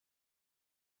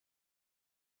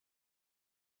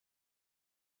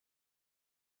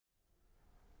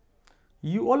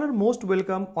You all are most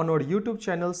welcome on our YouTube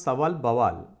channel Sawaal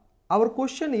Bawaal. Our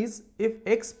question is, if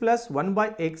x plus 1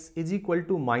 by x is equal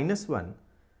to minus 1,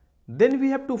 then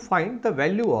we have to find the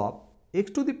value of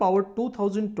x to the power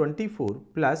 2024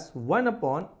 plus 1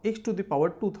 upon x to the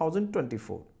power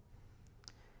 2024.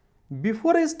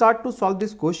 Before I start to solve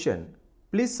this question,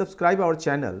 please subscribe our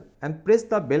channel and press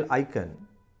the bell icon.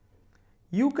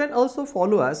 You can also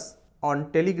follow us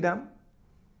on Telegram,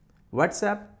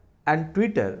 WhatsApp and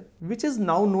Twitter, which is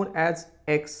now known as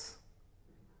X.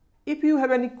 If you have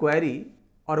any query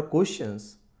or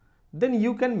questions, then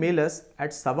you can mail us at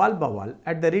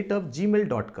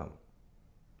sawalbawal@gmail.com.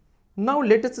 Now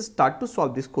let us start to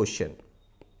solve this question.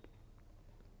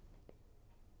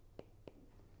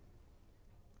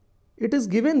 It is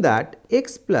given that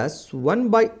x plus 1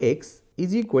 by x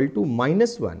is equal to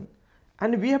minus 1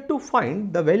 and we have to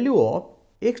find the value of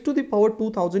x to the power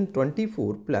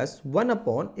 2024 plus 1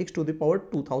 upon x to the power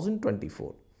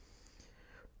 2024.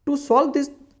 To solve this,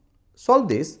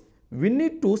 we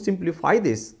need to simplify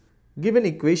this given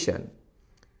equation.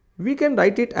 We can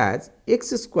write it as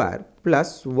x square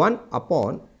plus 1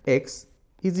 upon x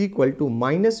is equal to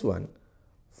minus 1.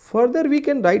 Further, we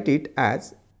can write it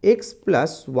as x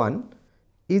plus 1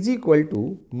 is equal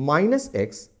to minus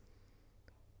x.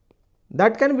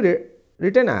 That can be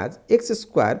written as x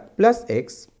square plus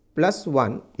x plus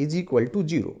 1 is equal to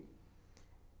 0.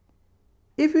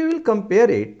 If we will compare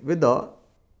it with the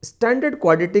standard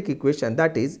quadratic equation,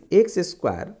 that is x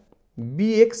square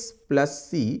bx plus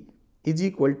c is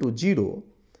equal to 0,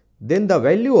 then the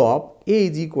value of a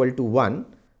is equal to 1,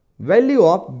 value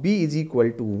of b is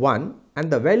equal to 1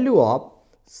 and the value of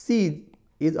c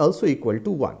is also equal to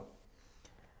 1.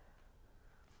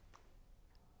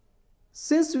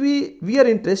 Since we are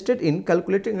interested in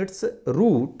calculating its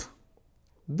root,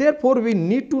 therefore we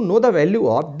need to know the value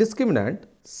of discriminant,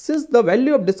 since the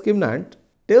value of discriminant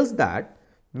tells that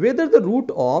whether the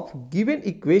root of given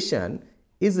equation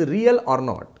is real or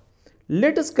not.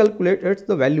 Let us calculate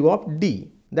the value of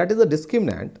d, that is the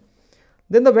discriminant.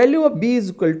 Then the value of b is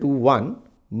equal to 1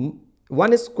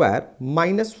 square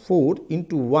minus 4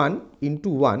 into 1 into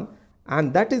 1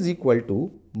 and that is equal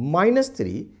to minus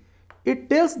 3.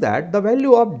 It tells that the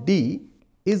value of d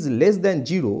is less than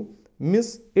 0,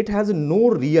 means it has no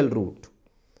real root.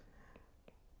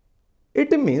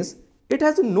 It means it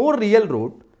has no real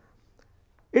root.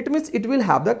 It means it will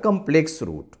have the complex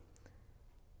root.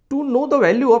 To know the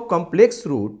value of complex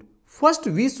root, first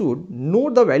we should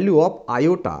know the value of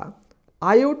iota.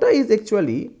 Iota is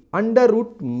actually under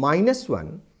root minus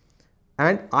 1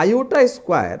 and iota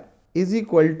square is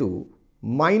equal to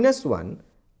minus 1.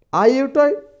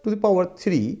 Iota to the power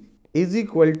 3 is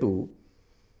equal to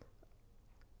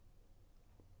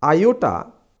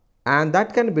iota and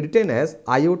that can be written as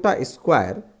iota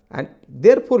square, and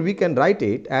therefore we can write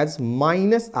it as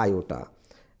minus iota,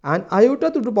 and iota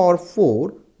to the power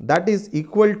 4, that is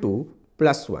equal to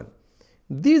plus 1.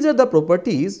 These are the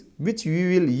properties which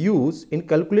we will use in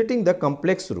calculating the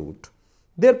complex root.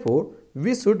 Therefore,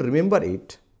 we should remember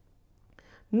it.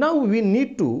 Now we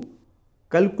need to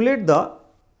calculate the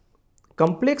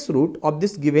complex root of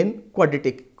this given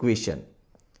quadratic equation.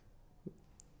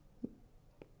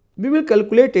 We will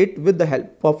calculate it with the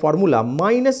help of formula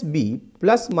minus b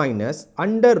plus minus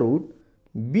under root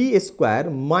b square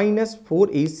minus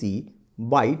 4ac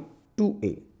by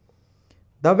 2a.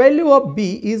 The value of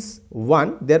b is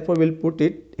 1, therefore we will put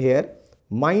it here,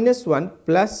 minus 1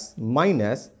 plus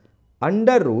minus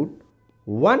under root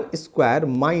 1 square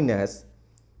minus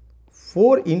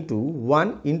 4 into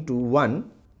 1 into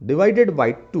 1 divided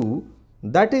by 2,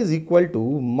 that is equal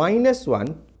to minus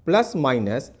 1 plus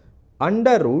minus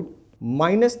under root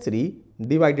minus 3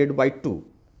 divided by 2.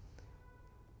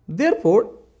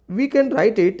 Therefore, we can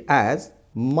write it as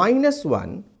minus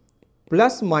 1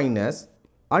 plus minus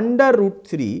under root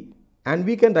 3 and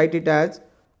we can write it as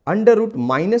under root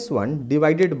minus 1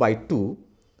 divided by 2,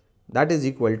 that is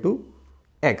equal to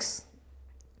x.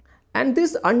 And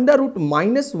this under root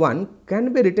minus 1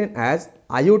 can be written as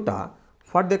iota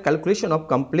for the calculation of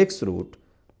complex root.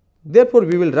 Therefore,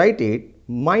 we will write it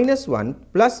minus 1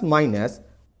 plus minus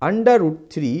under root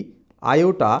 3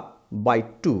 iota by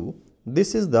 2.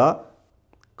 This is the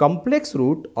complex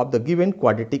root of the given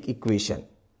quadratic equation.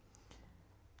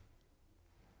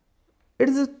 It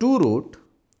is a 2 root.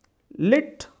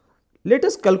 Let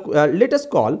us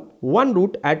call one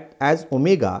root as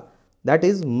omega, that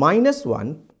is minus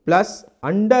 1 plus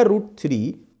under root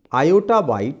 3 iota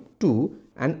by 2,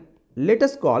 and let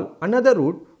us call another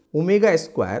root omega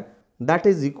square, that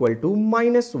is equal to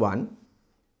minus 1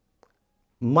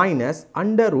 minus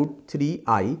under root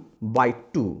 3i by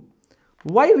 2.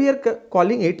 Why we are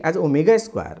calling it as omega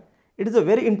square? It is a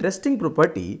very interesting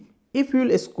property. If you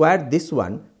will square this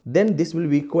one, then this will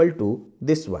be equal to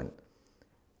this one.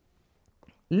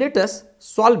 Let us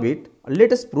solve it,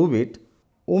 let us prove it.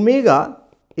 Omega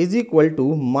is equal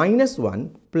to minus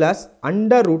 1 plus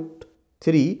under root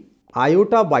 3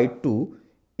 iota by 2.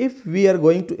 If we are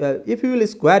going to, if we will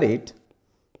square it,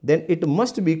 then it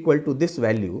must be equal to this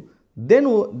value. Then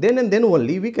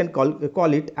only we can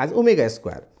call it as omega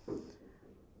square.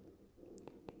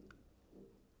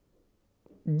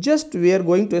 Just we are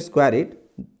going to square it.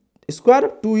 Square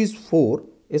of 2 is 4.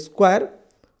 Square,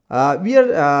 we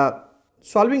are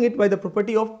solving it by the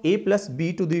property of a plus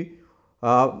b to the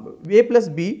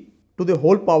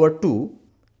whole power 2,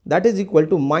 that is equal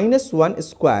to minus 1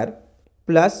 square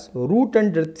plus root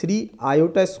under 3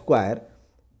 iota square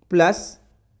plus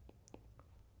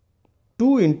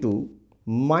 2 into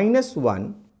minus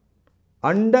 1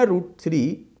 under root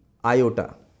 3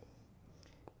 iota.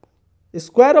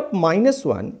 Square of minus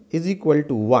 1 is equal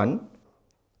to 1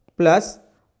 plus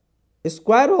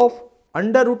square of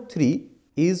under root 3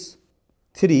 is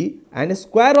 3, and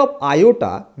square of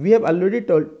iota, we have already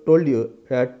told you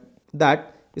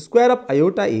that square of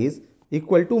iota is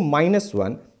equal to minus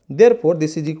 1. Therefore,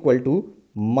 this is equal to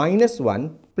minus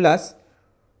 1 plus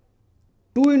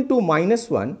 2 into minus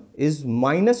 1 is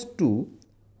minus 2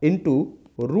 into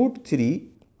root 3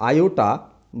 iota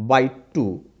by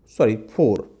 4.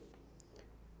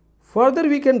 Further,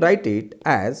 we can write it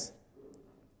as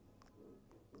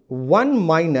 1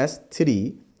 minus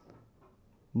 3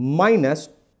 minus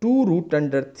 2 root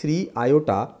under 3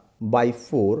 iota by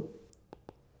 4,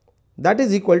 that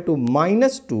is equal to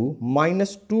minus 2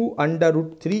 under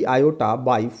root 3 iota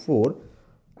by 4,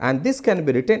 and this can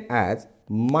be written as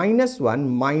minus 1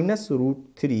 minus root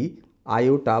 3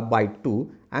 iota by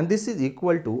 2, and this is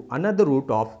equal to another root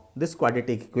of this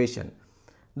quadratic equation.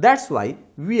 That's why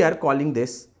we are calling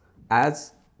this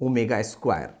as omega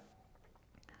square.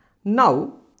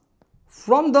 Now,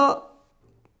 from the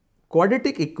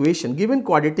quadratic equation, given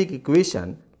quadratic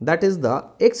equation, that is the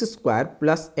x square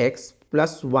plus x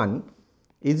plus 1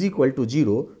 is equal to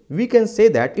 0, we can say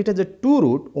that it has a 2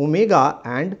 root omega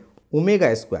and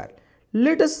omega square.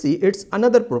 Let us see its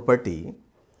another property.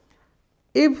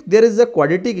 If there is a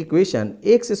quadratic equation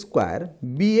x square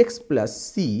bx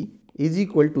plus c is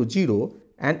equal to 0,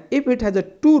 and if it has a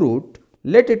 2 root,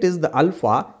 let it is the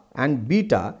alpha and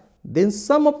beta, then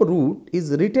sum of root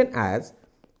is written as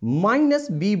minus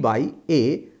b by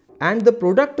a, and the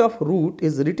product of root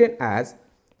is written as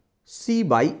c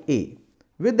by a.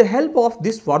 With the help of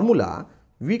this formula,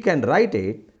 we can write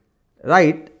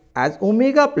as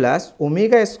omega plus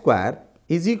omega square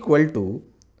is equal to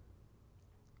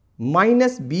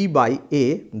minus b by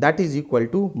a, that is equal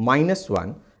to minus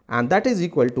 1, and that is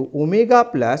equal to omega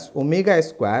plus omega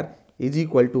square is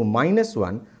equal to minus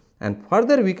 1, and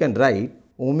further we can write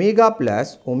omega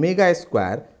plus omega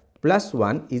square plus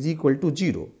 1 is equal to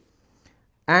 0,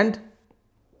 and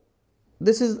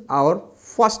this is our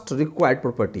first required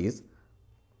properties,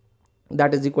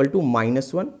 that is equal to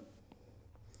minus 1.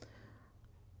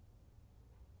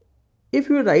 If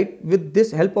you write with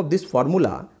this help of this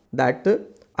formula that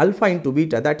alpha into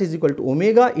beta, that is equal to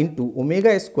omega into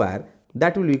omega square,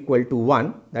 that will be equal to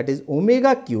 1, that is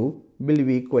omega cube will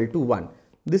be equal to 1.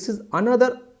 This is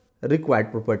another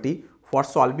required property for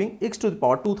solving x to the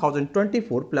power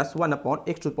 2024 plus 1 upon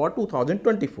x to the power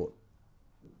 2024.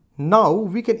 Now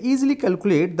we can easily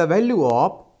calculate the value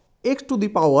of x to the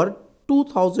power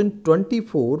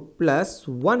 2024 plus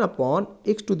 1 upon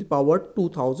x to the power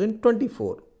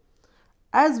 2024.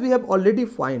 As we have already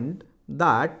found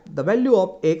that the value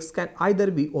of x can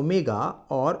either be omega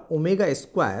or omega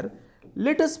square,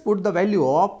 let us put the value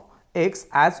of x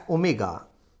as omega.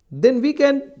 Then we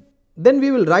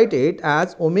will write it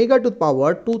as omega to the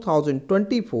power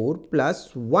 2024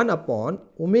 plus 1 upon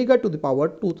omega to the power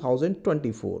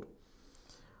 2024.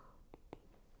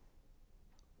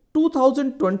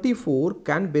 2024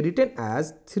 can be written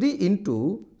as 3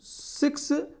 into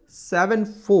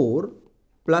 674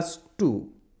 plus 2.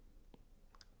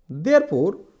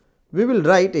 Therefore, we will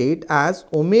write it as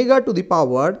omega to the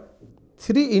power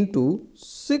 3 into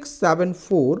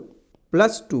 674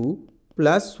 plus 2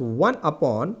 plus 1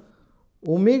 upon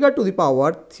omega to the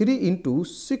power 3 into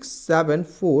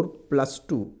 674 plus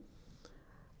 2.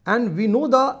 And we know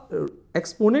the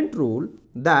exponent rule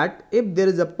that if there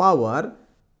is a power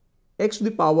x to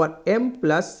the power m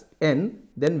plus n,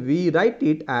 then we write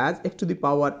it as x to the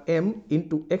power m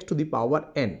into x to the power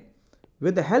n.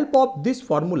 With the help of this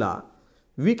formula,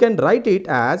 we can write it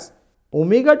as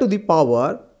omega to the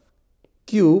power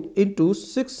cube into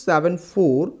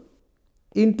 674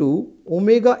 into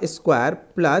omega square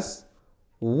plus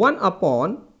 1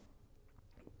 upon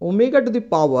omega to the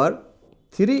power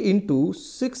 3 into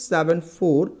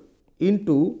 674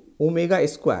 into omega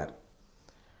square.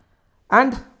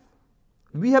 And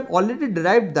we have already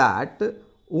derived that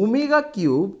omega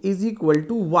cube is equal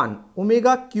to 1.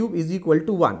 Omega cube is equal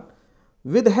to 1.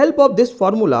 With the help of this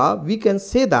formula, we can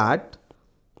say that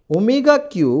omega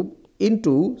cube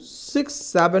into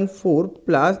 674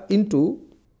 plus into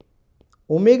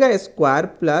omega square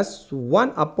plus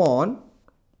 1 upon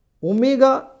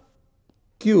omega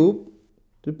cube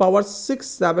to the power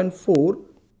 674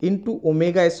 into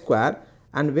omega square,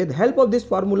 and with help of this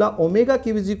formula omega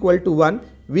cube is equal to 1,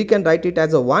 we can write it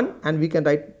as a 1 and we can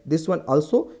write this one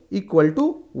also equal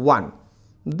to 1.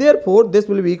 Therefore, this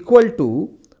will be equal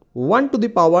to 1 to the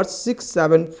power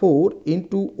 674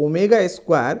 into omega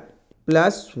square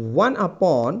plus 1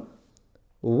 upon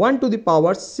 1 to the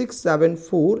power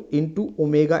 674 into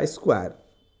omega square,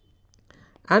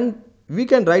 and we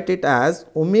can write it as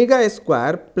omega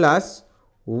square plus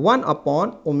 1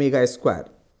 upon omega square.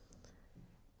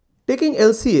 Taking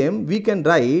LCM, we can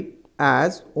write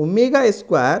as omega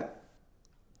square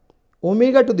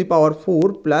omega to the power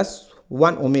 4 plus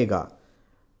 1 omega.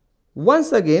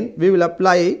 Once again, we will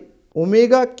apply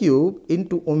omega cube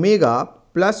into omega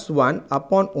plus 1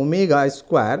 upon omega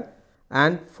square,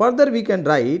 and further we can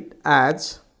write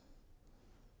as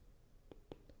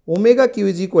omega cube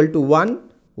is equal to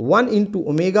 1 into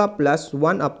omega plus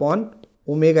 1 upon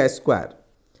omega square.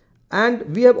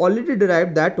 And we have already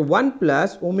derived that 1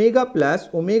 plus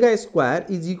omega square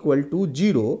is equal to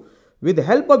 0. With the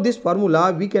help of this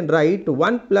formula, we can write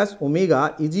 1 plus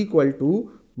omega is equal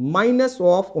to minus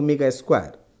of omega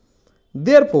square.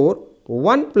 Therefore,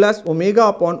 1 plus omega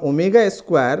upon omega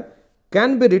square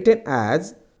can be written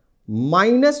as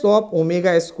minus of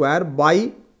omega square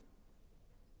by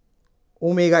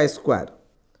omega square,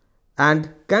 and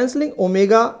cancelling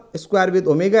omega square with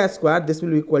omega square, this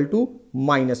will be equal to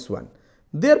minus 1.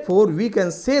 Therefore, we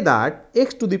can say that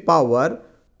x to the power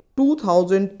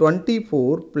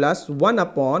 2024 plus 1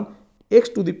 upon x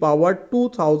to the power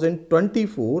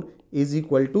 2024 is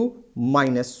equal to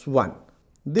minus 1.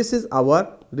 This is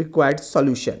our required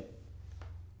solution.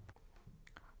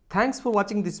 Thanks for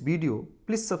watching this video.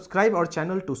 Please subscribe our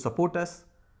channel to support us,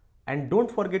 and don't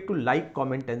forget to like,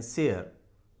 comment and share.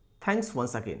 Thanks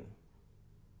once again.